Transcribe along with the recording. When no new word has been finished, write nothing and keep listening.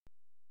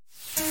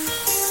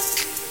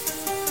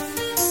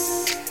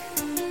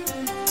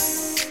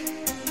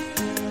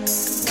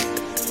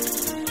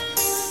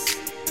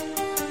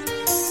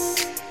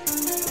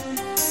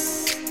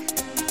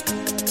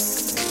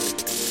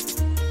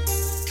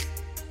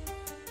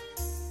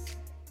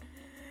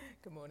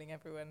morning,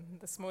 everyone.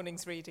 This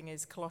morning's reading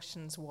is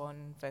Colossians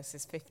 1,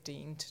 verses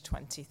 15 to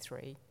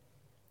 23.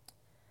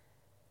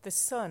 The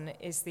Son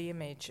is the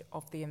image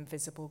of the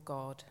invisible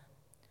God,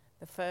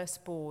 the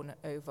firstborn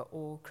over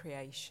all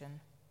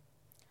creation.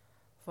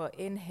 For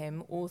in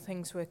him all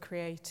things were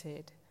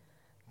created,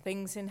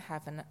 things in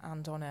heaven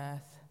and on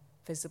earth,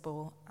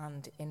 visible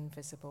and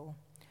invisible.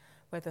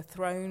 Whether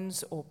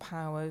thrones or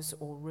powers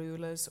or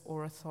rulers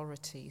or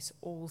authorities,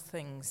 all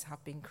things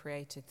have been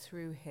created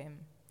through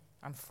him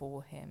and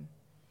for him.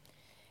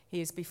 He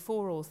is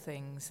before all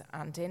things,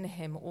 and in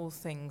him all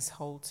things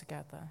hold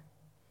together.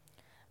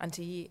 And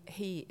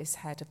he is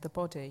head of the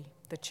body,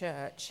 the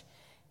church.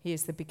 He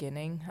is the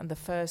beginning and the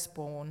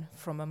firstborn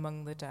from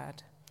among the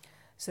dead,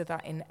 so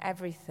that in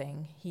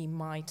everything he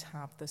might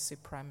have the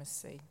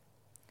supremacy.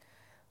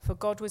 For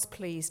God was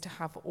pleased to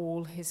have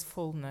all his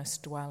fullness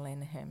dwell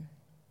in him,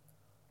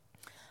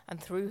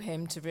 and through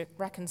him to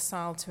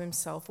reconcile to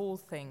himself all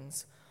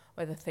things,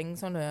 whether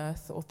things on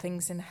earth or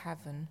things in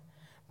heaven,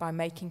 by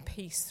making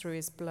peace through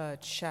his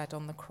blood shed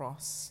on the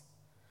cross.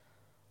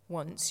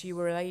 Once you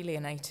were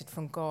alienated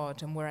from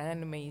God and were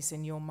enemies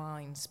in your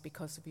minds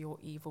because of your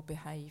evil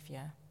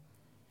behavior.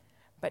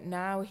 But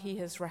now he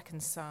has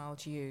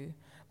reconciled you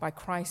by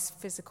Christ's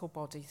physical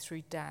body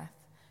through death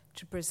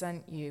to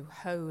present you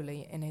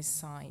holy in his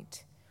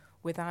sight,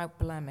 without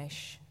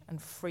blemish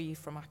and free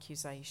from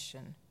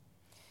accusation.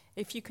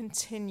 If you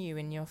continue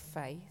in your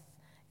faith,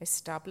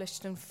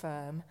 established and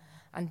firm,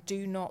 and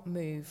do not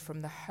move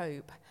from the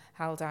hope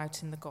held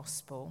out in the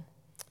gospel.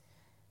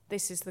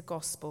 This is the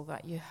gospel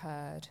that you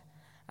heard,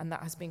 and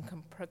that has been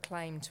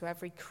proclaimed to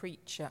every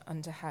creature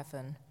under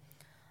heaven,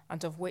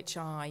 and of which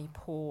I,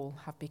 Paul,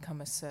 have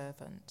become a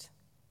servant.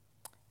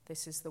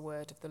 This is the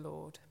word of the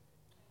Lord.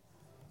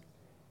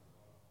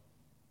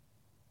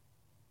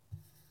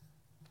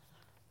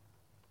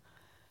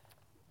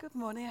 Good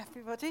morning,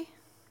 everybody.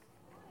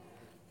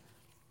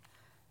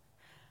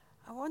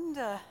 I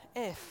wonder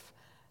if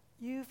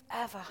you've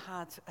ever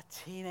had a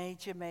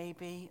teenager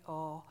maybe,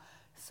 or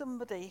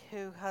somebody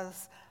who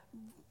has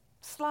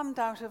slammed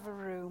out of a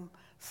room,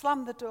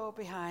 slammed the door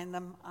behind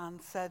them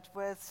and said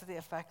words to the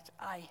effect,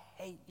 "I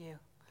hate you."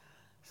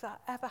 Has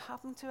that ever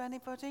happened to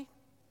anybody?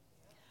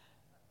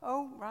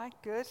 Oh, right,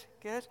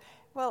 good.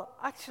 Well,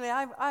 actually,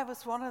 I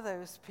was one of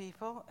those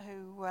people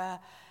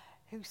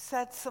who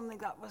said something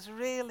that was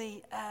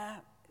really,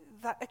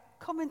 that had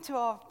come into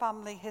our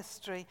family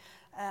history,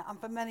 and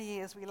for many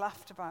years we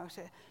laughed about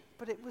it.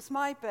 But it was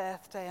my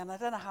birthday, and I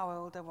don't know how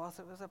old I was.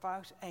 It was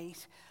about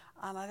 8,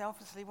 and I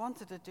obviously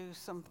wanted to do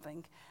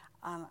something,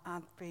 and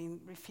I'd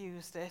been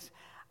refused it.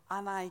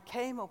 And I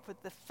came up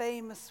with the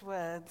famous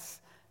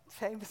words,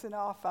 famous in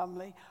our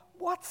family,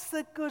 "What's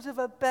the good of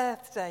a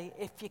birthday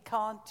if you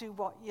can't do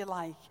what you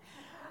like?"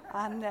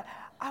 And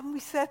we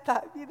said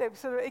that,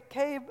 so it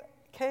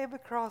came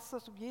across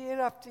sort of year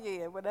after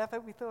year.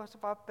 Whenever we thought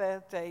about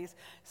birthdays,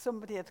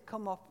 somebody had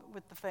come up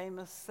with the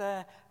famous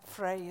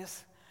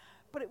phrase.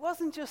 But it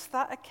wasn't just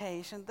that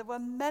occasion. There were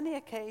many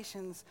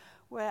occasions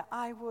where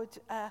I would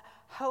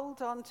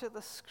hold on to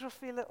the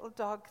scruffy little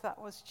dog that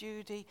was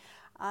Judy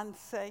and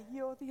say,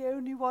 "You're the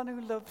only one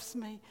who loves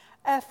me.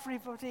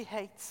 Everybody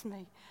hates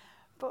me."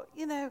 But,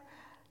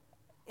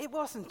 it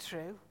wasn't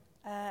true.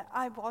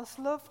 I was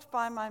loved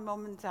by my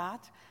mum and dad,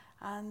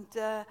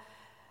 and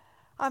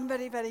I'm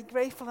very, very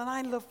grateful, and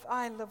I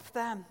love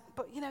them.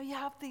 But, you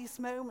have these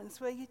moments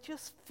where you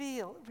just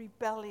feel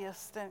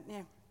rebellious, don't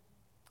you?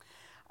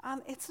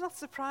 And it's not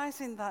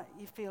surprising that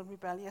you feel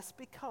rebellious,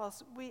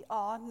 because we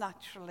are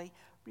naturally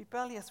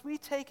rebellious. We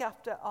take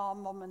after our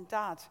mum and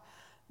dad,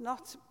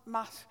 not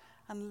Matt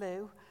and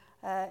Lou,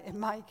 in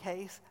my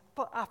case,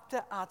 but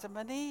after Adam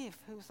and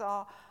Eve, who's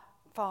our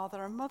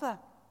father and mother.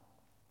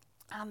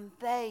 And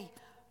they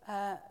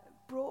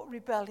brought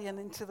rebellion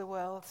into the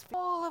world.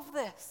 All of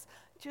this,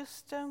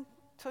 just don't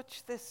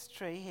touch this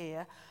tree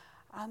here.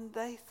 And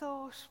they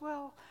thought,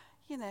 well,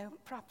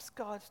 perhaps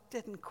God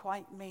didn't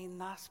quite mean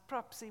that.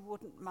 Perhaps he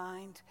wouldn't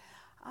mind.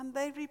 And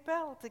they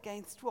rebelled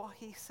against what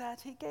he said.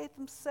 He gave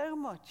them so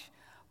much,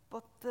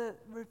 but the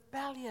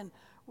rebellion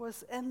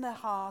was in their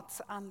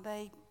hearts, and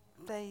they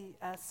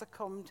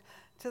succumbed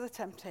to the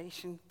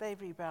temptation. They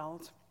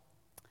rebelled.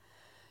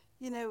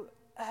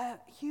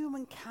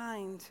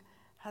 Humankind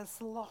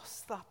has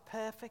lost that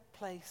perfect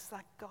place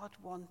that God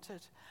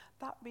wanted.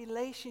 That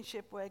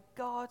relationship where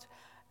God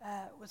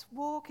was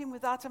walking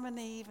with Adam and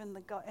Eve in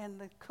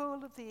the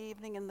cool of the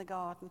evening in the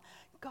garden.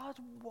 God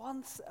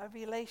wants a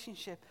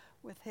relationship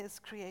with his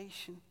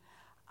creation,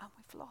 and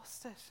we've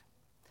lost it.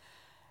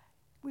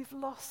 We've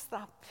lost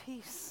that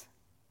peace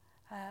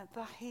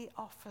that he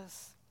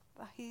offers,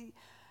 that he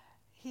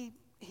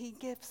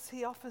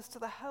offers to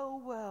the whole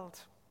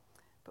world,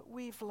 but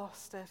we've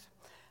lost it.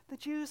 The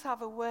Jews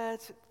have a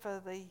word for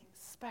the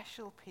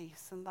special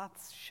peace, and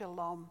that's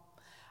shalom.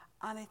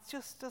 And it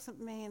just doesn't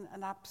mean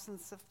an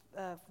absence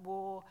of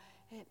war.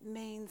 It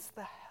means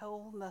the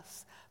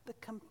wholeness, the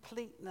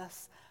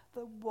completeness,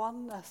 the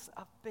oneness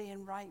of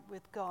being right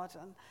with God.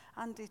 And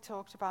Andy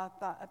talked about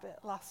that a bit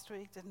last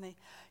week, didn't he?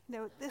 You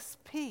know, this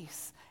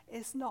peace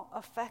is not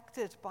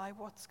affected by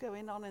what's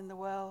going on in the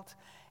world.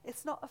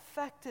 It's not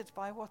affected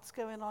by what's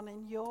going on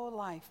in your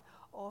life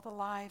or the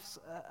lives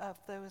of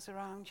those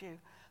around you.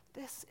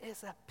 This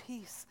is a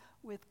peace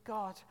with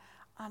God,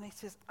 and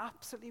it is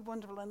absolutely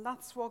wonderful, and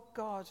that's what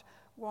God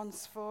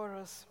wants for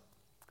us.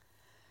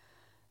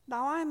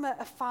 Now, I'm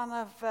a fan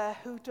of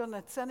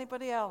whodunits.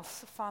 Anybody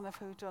else a fan of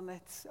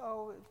whodunits?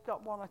 Oh, we've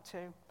got one or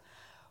two.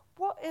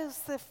 What is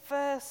the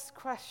first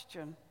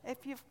question?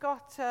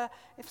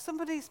 If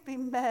somebody's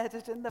been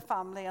murdered in the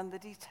family and the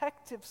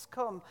detectives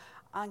come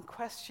and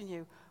question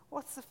you,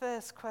 what's the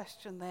first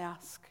question they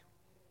ask?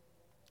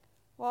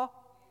 What?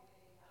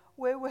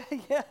 Where were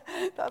you?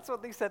 That's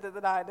what they said at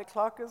the 9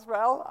 o'clock as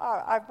well.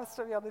 I must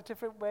be on a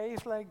different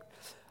wavelength.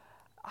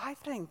 I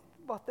think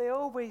what they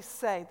always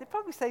say, they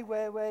probably say,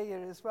 where were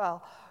you as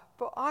well,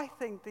 but I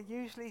think they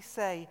usually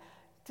say,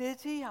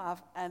 did he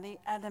have any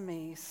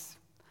enemies?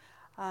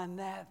 And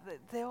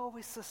they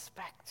always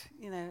suspect,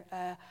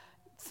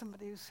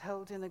 somebody who's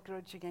holding a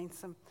grudge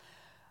against them.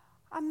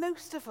 And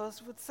most of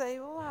us would say,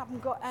 well, I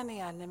haven't got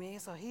any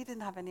enemies, or he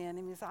didn't have any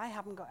enemies, I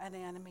haven't got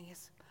any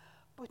enemies.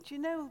 But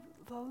the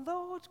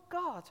Lord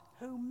God,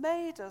 who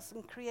made us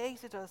and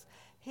created us,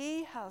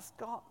 he has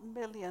got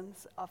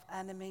millions of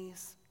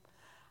enemies.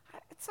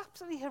 It's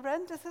absolutely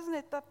horrendous, isn't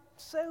it, that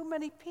so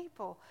many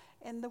people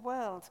in the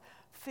world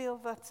feel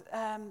that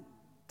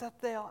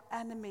they are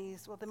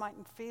enemies. Well, they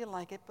mightn't feel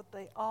like it, but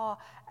they are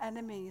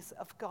enemies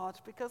of God,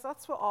 because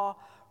that's what our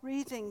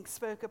reading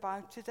spoke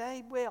about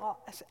today. We are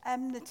at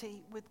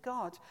enmity with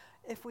God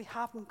if we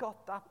haven't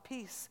got that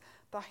peace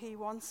that he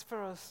wants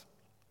for us.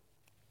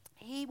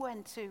 He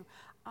went to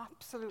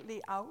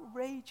absolutely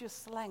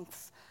outrageous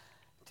lengths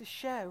to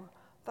show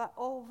that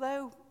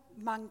although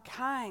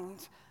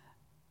mankind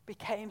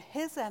became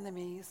his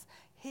enemies,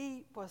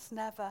 he was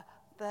never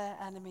their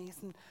enemies.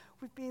 And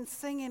we've been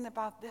singing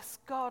about this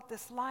God,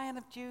 this Lion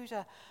of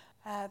Judah,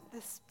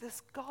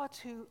 this God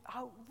who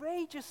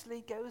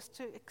outrageously goes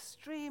to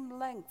extreme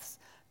lengths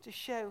to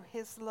show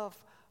his love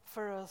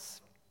for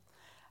us.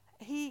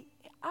 He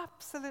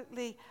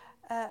absolutely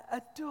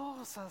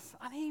adores us,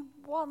 and he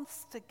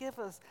wants to give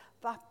us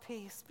that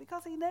peace,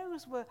 because he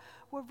knows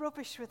we're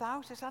rubbish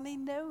without it, and he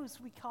knows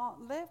we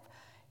can't live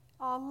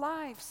our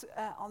lives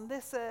on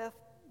this earth.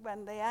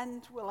 When they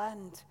end, will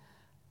end.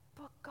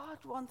 But God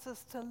wants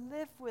us to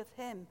live with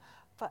him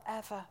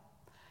forever.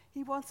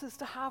 He wants us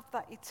to have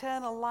that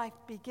eternal life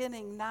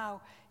beginning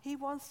now. He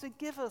wants to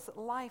give us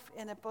life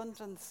in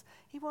abundance.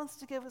 He wants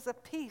to give us a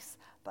peace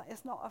that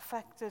is not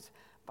affected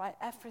by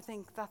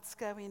everything that's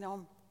going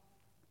on.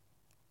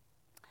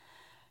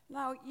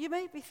 Now, you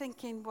may be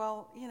thinking,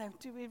 well,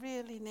 do we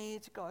really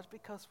need God?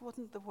 Because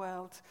wouldn't the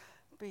world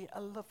be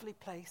a lovely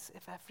place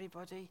if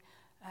everybody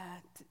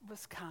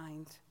was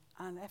kind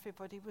and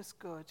everybody was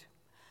good?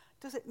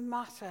 Does it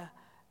matter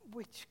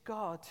which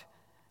God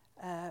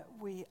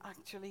we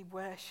actually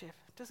worship?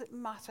 Does it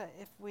matter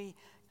if we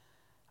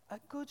are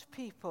good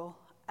people,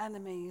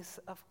 enemies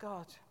of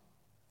God?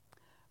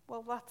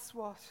 Well, that's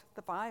what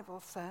the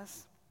Bible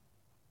says.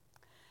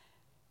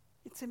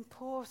 It's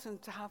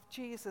important to have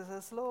Jesus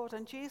as Lord,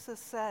 and Jesus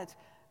said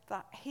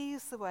that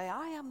he's the way.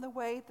 I am the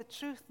way, the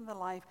truth, and the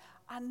life,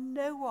 and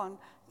no one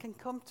can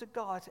come to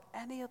God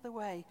any other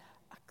way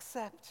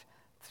except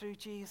through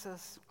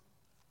Jesus.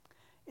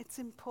 It's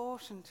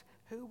important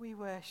who we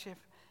worship.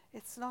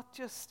 It's not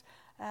just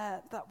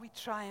that we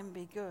try and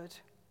be good,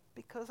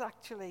 because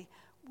actually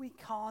we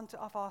can't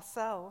of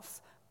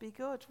ourselves be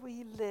good.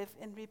 We live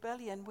in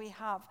rebellion. We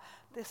have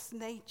this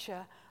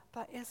nature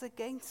that is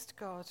against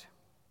God.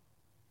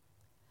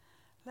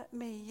 Let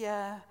me,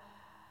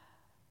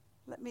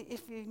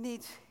 if you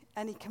need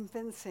any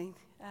convincing,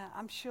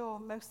 I'm sure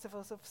most of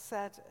us have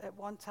said at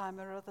one time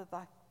or other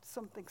that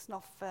something's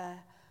not fair.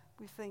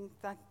 We think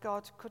that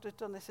God could have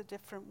done it a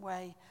different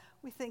way.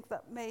 We think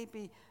that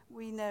maybe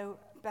we know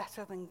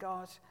better than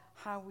God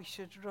how we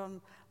should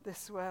run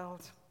this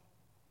world.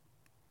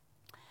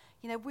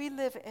 We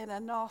live in a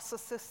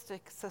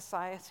narcissistic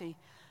society,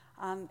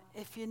 and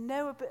if you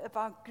know a bit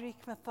about Greek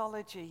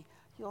mythology,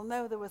 you'll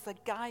know there was a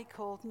guy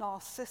called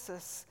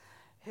Narcissus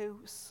who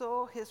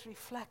saw his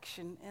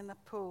reflection in a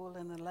pool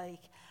in a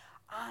lake,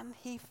 and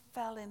he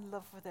fell in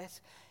love with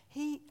it.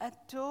 He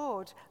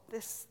adored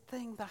this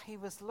thing that he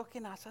was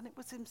looking at, and it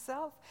was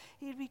himself.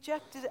 He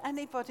rejected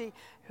anybody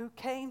who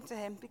came to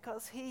him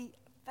because he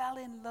fell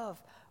in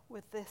love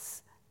with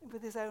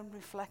his own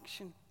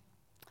reflection.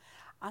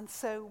 And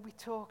so we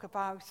talk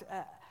about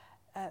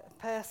a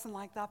person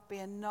like that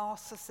being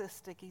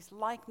narcissistic. He's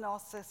like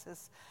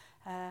Narcissus.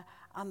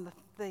 And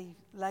the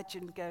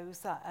legend goes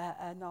that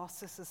a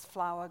narcissus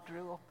flower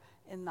grew up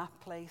in that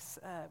place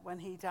when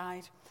he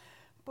died.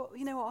 But,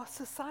 our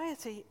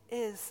society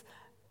is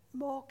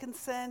more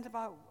concerned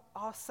about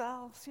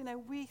ourselves.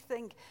 We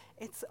think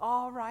it's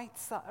our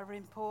rights that are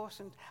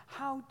important.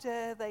 How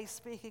dare they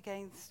speak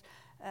against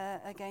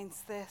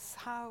this?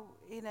 How,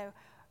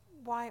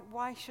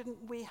 why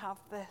shouldn't we have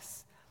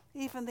this?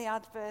 Even the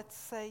adverts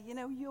say, you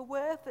know, you're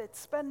worth it.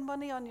 Spend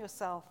money on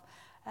yourself.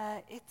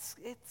 It's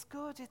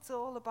good. It's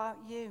all about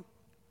you.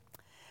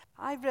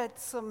 I read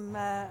some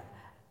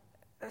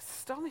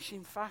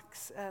astonishing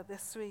facts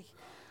this week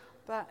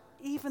that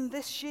even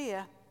this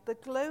year, the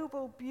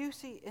global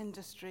beauty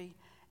industry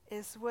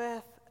is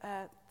worth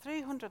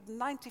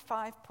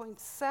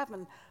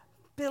 £395.7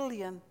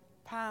 billion.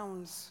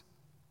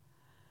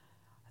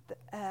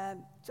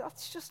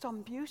 That's just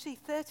on beauty.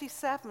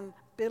 37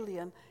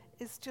 billion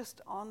is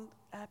just on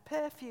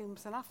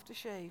perfumes and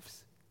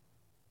aftershaves.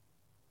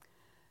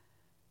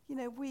 You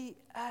know, we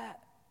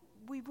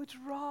would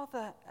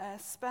rather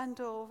spend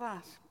all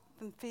that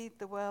than feed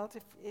the world.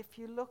 If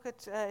you look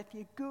at, if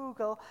you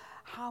Google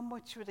how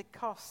much would it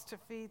cost to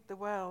feed the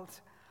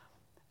world,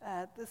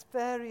 there's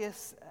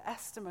various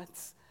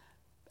estimates,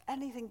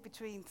 anything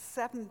between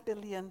 £7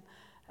 billion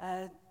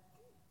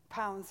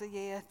pounds a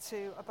year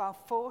to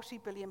about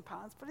 £40 billion,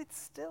 but it's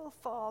still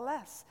far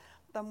less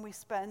than we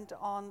spend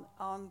on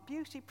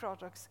beauty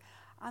products.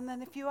 And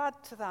then if you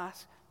add to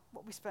that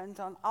what we spend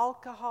on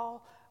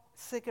alcohol,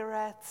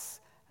 cigarettes,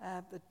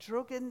 the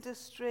drug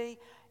industry,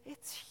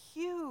 it's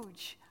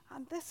huge.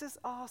 And this is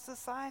our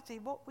society,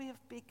 what we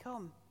have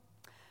become.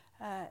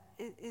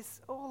 It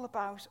is all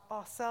about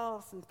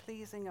ourselves and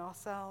pleasing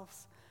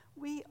ourselves.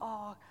 We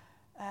are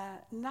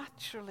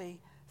naturally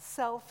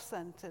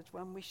self-centered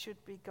when we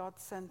should be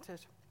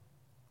God-centered.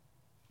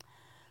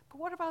 But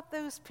what about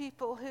those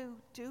people who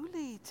do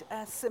lead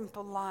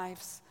simple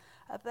lives?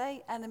 Are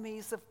they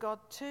enemies of God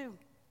too?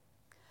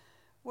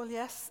 Well,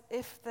 yes,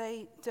 if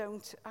they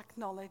don't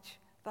acknowledge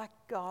that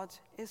God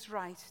is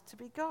right to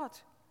be God.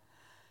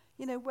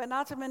 You know, when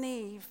Adam and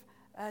Eve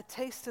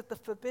tasted the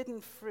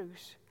forbidden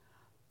fruit,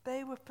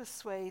 they were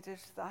persuaded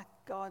that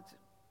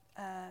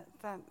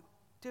that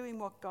doing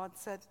what God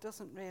said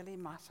doesn't really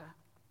matter.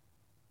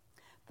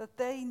 That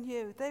they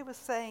knew, they were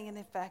saying in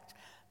effect,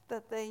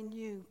 that they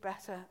knew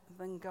better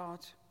than God.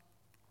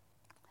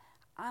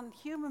 And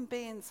human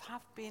beings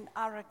have been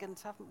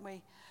arrogant, haven't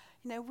we?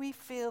 You know, we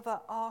feel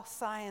that our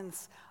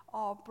science,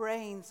 our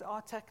brains,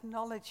 our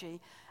technology,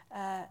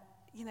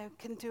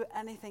 can do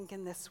anything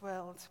in this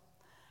world.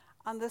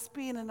 And there's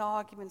been an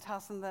argument,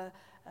 hasn't there,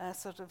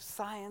 sort of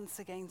science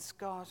against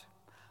God.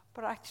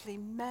 But actually,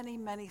 many,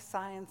 many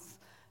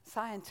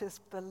scientists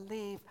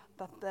believe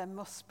that there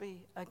must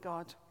be a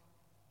God.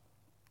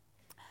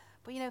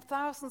 But, you know,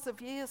 thousands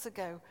of years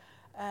ago,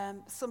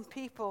 some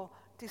people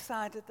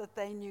decided that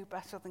they knew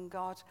better than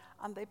God,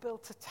 and they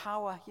built a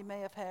tower. You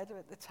may have heard of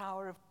it, the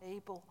Tower of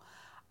Babel.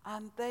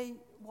 And they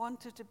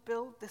wanted to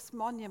build this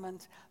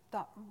monument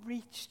that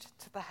reached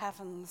to the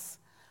heavens.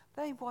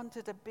 They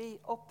wanted to be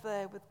up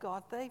there with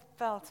God. They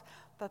felt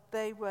that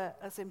they were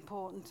as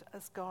important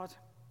as God.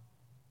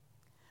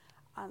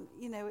 And,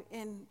 you know,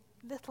 in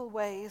little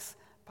ways,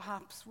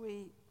 perhaps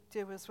we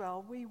do as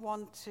well. We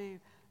want to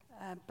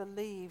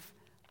believe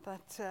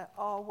that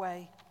our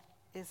way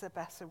is a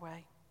better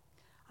way.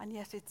 And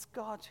yet it's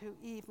God who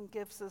even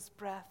gives us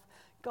breath,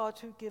 God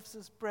who gives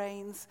us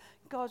brains,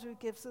 God who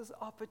gives us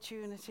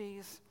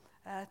opportunities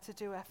to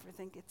do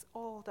everything. It's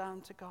all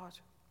down to God.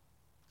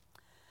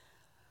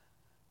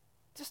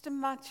 Just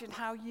imagine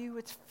how you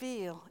would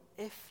feel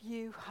if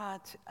you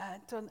had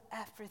done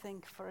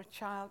everything for a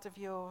child of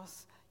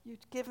yours.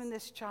 You'd given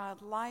this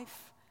child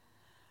life,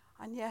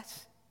 and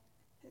yet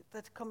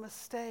there'd come a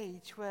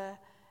stage where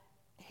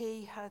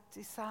he had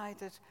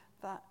decided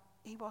that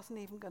he wasn't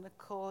even going to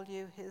call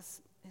you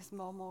his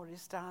mum or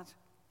his dad,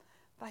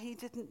 that he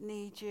didn't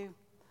need you,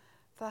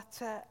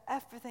 that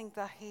everything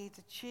that he'd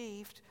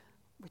achieved,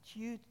 which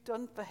you'd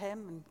done for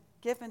him and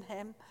given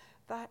him,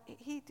 that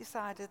he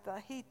decided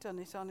that he'd done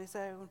it on his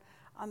own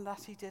and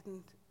that he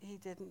didn't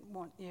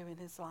want you in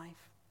his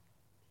life.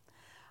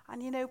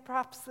 And you know,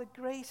 perhaps the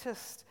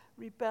greatest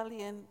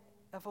rebellion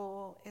of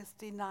all is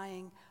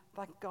denying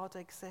that God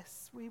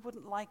exists. We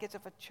wouldn't like it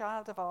if a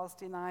child of ours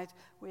denied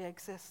we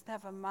exist,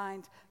 never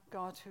mind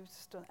God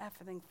who's done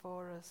everything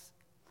for us.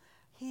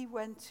 He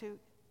went to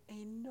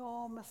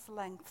enormous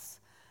lengths,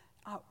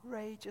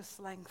 outrageous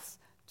lengths,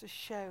 to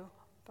show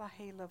that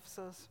he loves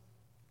us.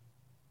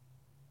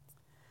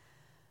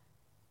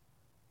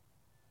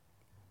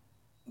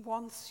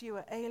 Once you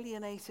were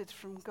alienated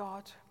from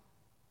God,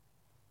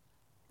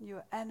 you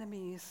were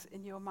enemies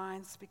in your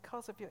minds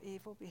because of your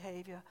evil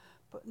behavior,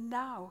 but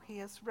now he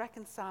has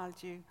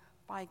reconciled you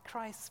by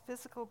Christ's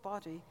physical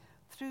body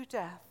through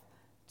death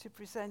to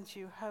present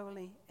you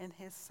holy in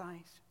his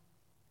sight.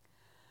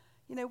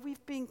 You know,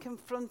 we've been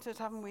confronted,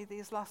 haven't we,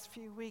 these last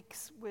few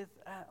weeks with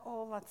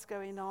all that's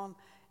going on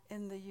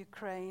in the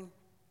Ukraine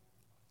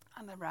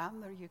and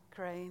around the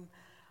Ukraine,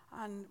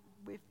 and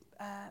we've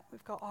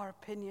got our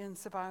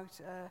opinions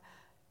about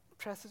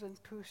President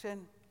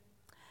Putin.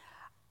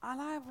 And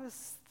I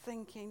was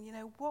thinking, you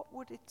know, what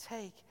would it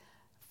take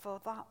for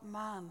that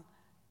man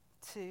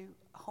to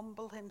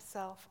humble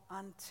himself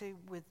and to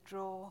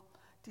withdraw,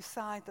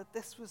 decide that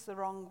this was the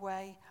wrong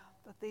way,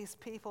 that these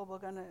people were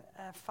going to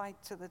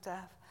fight to the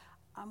death?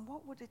 And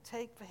what would it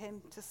take for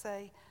him to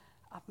say,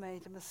 I've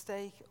made a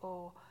mistake,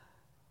 or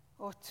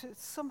or to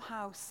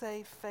somehow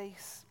save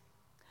face.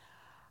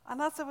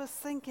 And as I was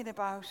thinking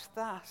about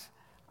that,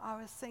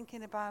 I was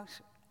thinking about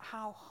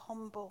how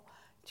humble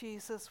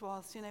Jesus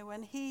was. You know,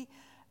 when he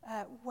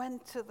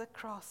went to the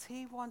cross,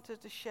 he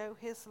wanted to show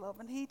his love,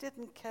 and he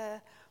didn't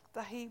care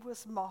that he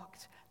was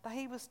mocked, that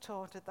he was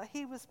taunted, that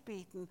he was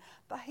beaten,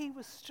 that he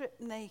was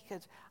stripped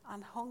naked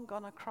and hung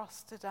on a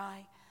cross to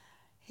die.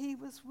 He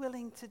was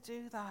willing to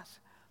do that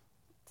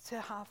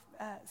to have,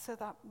 so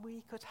that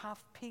we could have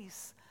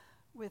peace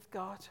with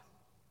God.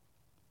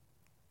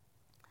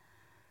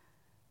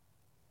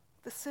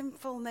 The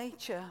sinful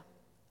nature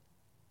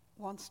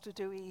wants to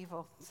do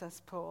evil,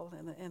 says Paul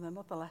in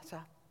another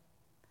letter.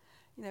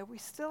 You know, we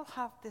still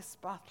have this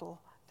battle,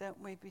 don't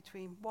we,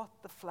 between what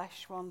the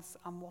flesh wants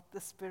and what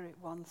the Spirit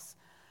wants.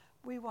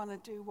 We want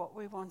to do what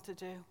we want to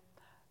do.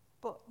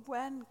 But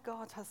when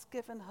God has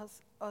given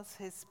us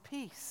his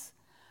peace,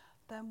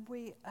 then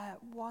we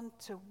want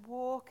to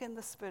walk in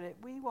the Spirit.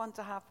 We want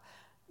to have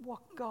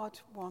what God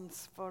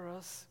wants for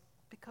us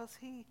because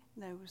he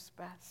knows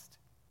best.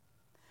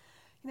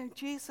 You know,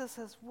 Jesus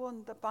has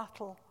won the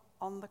battle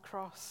on the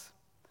cross.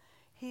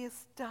 He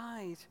has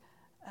died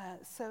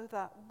so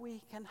that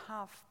we can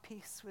have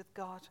peace with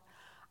God.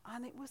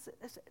 And it was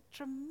a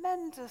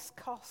tremendous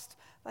cost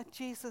that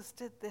Jesus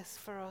did this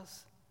for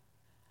us.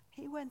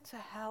 He went to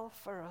hell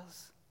for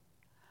us.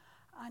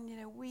 And, you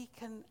know, we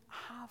can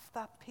have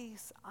that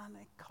peace and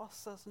it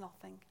costs us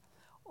nothing.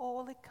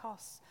 All it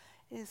costs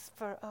is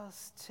for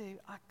us to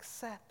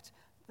accept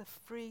the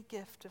free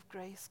gift of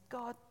grace.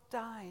 God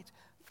died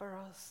for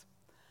us.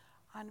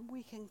 And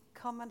we can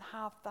come and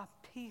have that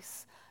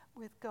peace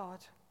with God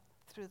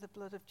through the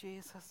blood of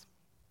Jesus.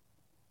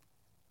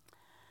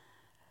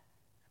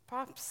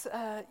 Perhaps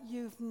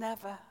you've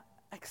never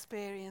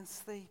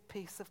experienced the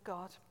peace of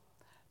God.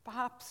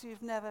 Perhaps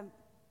you've never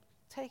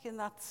taken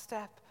that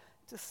step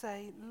to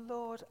say,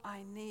 Lord,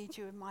 I need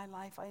you in my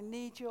life. I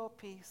need your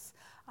peace.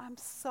 I'm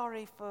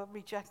sorry for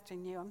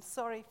rejecting you. I'm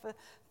sorry for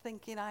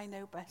thinking I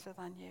know better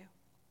than you.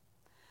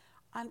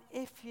 And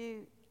if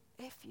you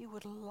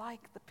would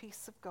like the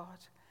peace of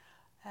God,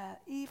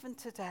 even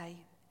today,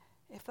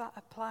 if that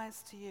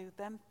applies to you,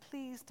 then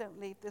please don't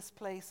leave this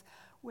place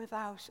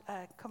without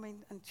coming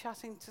and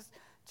chatting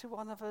to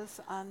one of us,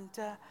 and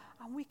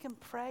we can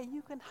pray.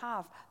 You can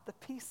have the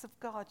peace of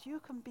God. You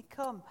can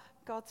become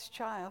God's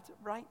child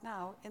right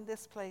now in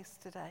this place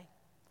today.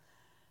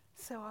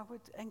 So I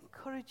would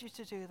encourage you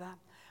to do that.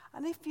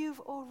 And if you've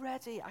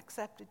already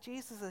accepted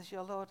Jesus as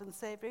your Lord and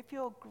Savior, if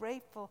you're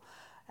grateful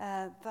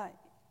that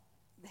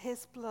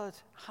his blood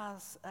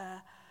has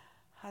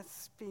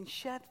been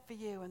shed for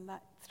you and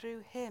that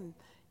through him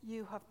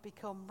you have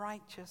become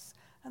righteous.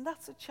 And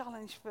that's a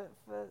challenge for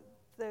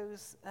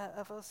those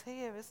of us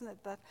here, isn't it?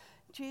 That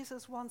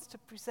Jesus wants to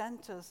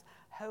present us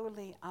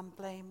holy and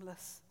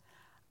blameless.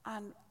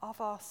 And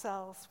of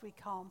ourselves, we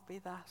can't be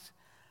that.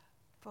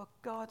 But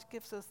God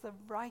gives us the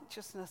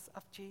righteousness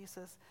of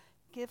Jesus,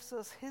 gives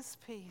us his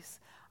peace,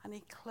 and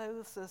he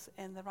clothes us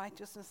in the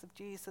righteousness of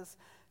Jesus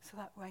so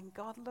that when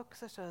God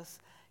looks at us,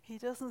 he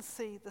doesn't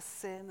see the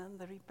sin and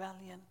the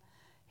rebellion.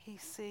 He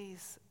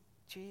sees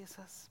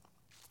Jesus.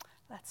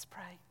 Let's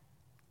pray.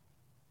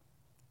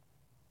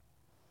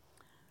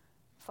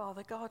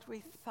 Father God,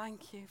 we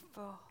thank you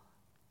for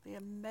the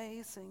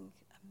amazing,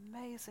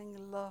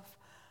 amazing love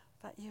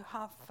that you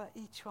have for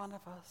each one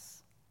of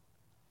us.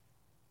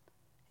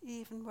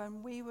 Even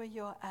when we were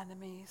your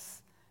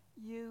enemies,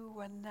 you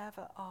were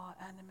never our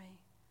enemy.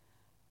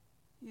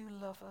 You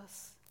love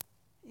us,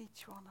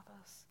 each one of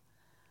us.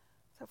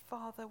 So,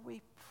 Father,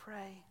 we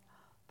pray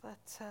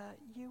that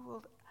you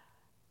will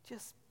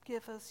just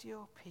give us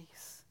your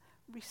peace.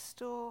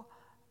 Restore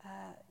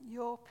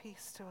your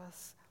peace to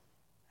us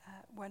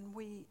when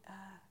we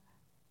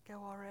go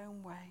our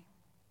own way.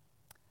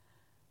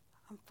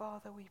 And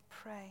Father, we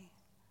pray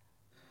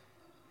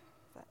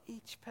that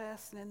each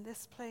person in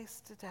this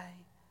place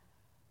today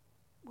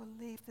will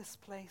leave this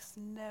place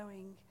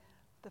knowing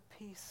the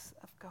peace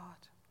of God.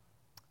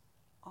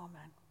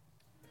 Amen.